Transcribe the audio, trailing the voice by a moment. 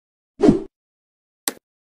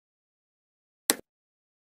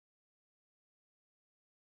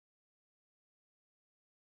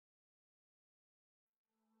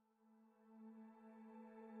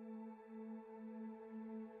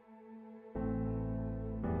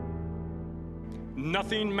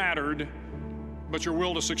nothing mattered but your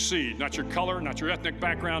will to succeed, not your color, not your ethnic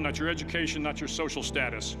background, not your education, not your social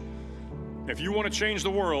status. If you want to change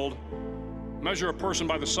the world, measure a person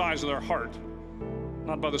by the size of their heart,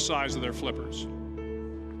 not by the size of their flippers.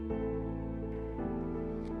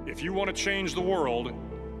 If you want to change the world,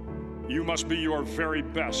 you must be your very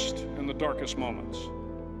best in the darkest moments.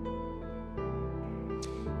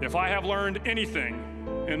 If I have learned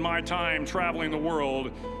anything in my time traveling the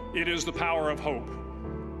world, it is the power of hope.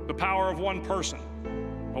 The power of one person,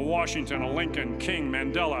 a Washington, a Lincoln, King,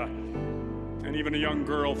 Mandela, and even a young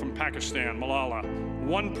girl from Pakistan, Malala.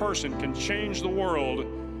 One person can change the world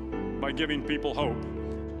by giving people hope.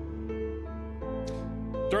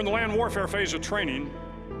 During the land warfare phase of training,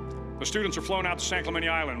 the students are flown out to San Clemente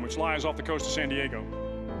Island, which lies off the coast of San Diego.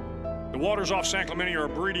 The waters off San Clemente are a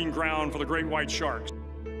breeding ground for the great white sharks.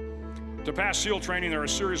 To pass SEAL training, there are a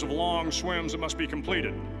series of long swims that must be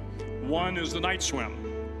completed. One is the night swim.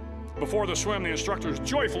 Before the swim, the instructors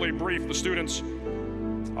joyfully brief the students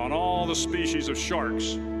on all the species of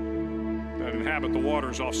sharks that inhabit the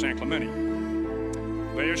waters off San Clemente.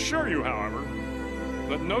 They assure you, however,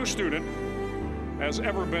 that no student has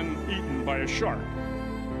ever been eaten by a shark,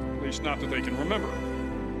 at least not that they can remember.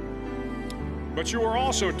 But you are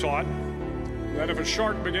also taught that if a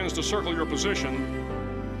shark begins to circle your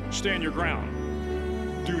position, stand your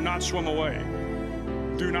ground. Do not swim away.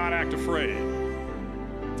 Do not act afraid.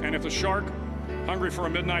 And if the shark, hungry for a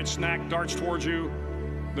midnight snack, darts towards you,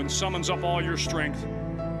 then summons up all your strength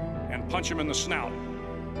and punch him in the snout,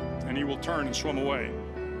 and he will turn and swim away.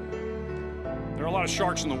 There are a lot of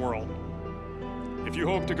sharks in the world. If you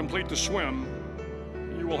hope to complete the swim,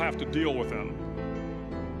 you will have to deal with them.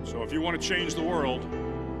 So if you want to change the world,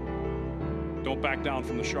 don't back down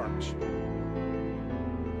from the sharks.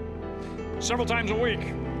 Several times a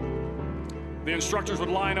week, the instructors would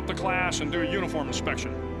line up the class and do a uniform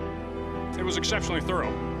inspection. It was exceptionally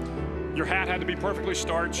thorough. Your hat had to be perfectly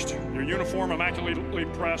starched, your uniform immaculately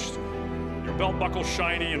pressed, your belt buckle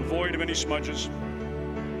shiny and void of any smudges.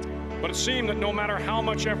 But it seemed that no matter how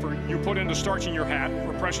much effort you put into starching your hat,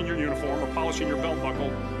 or pressing your uniform, or polishing your belt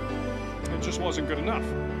buckle, it just wasn't good enough.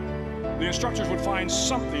 The instructors would find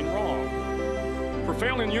something wrong. For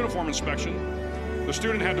failing the uniform inspection, the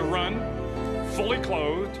student had to run, fully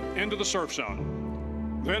clothed, into the surf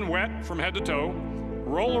zone. Then wet from head to toe,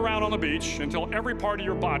 roll around on the beach until every part of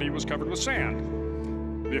your body was covered with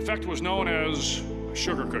sand. The effect was known as a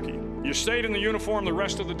sugar cookie. You stayed in the uniform the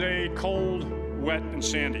rest of the day, cold, wet, and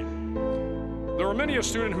sandy. There were many a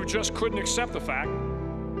student who just couldn't accept the fact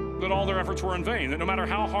that all their efforts were in vain, that no matter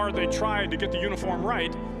how hard they tried to get the uniform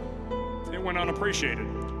right, it went unappreciated.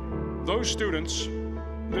 Those students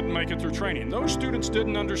didn't make it through training. Those students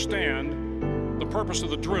didn't understand the purpose of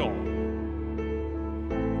the drill.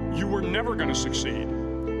 You were never going to succeed.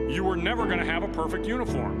 You were never going to have a perfect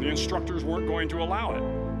uniform. The instructors weren't going to allow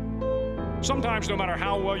it. Sometimes, no matter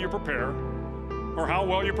how well you prepare or how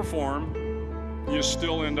well you perform, you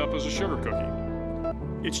still end up as a sugar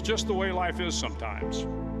cookie. It's just the way life is sometimes.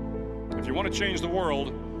 If you want to change the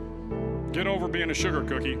world, get over being a sugar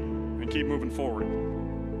cookie and keep moving forward.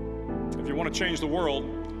 If you want to change the world,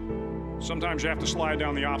 sometimes you have to slide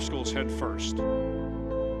down the obstacles head first.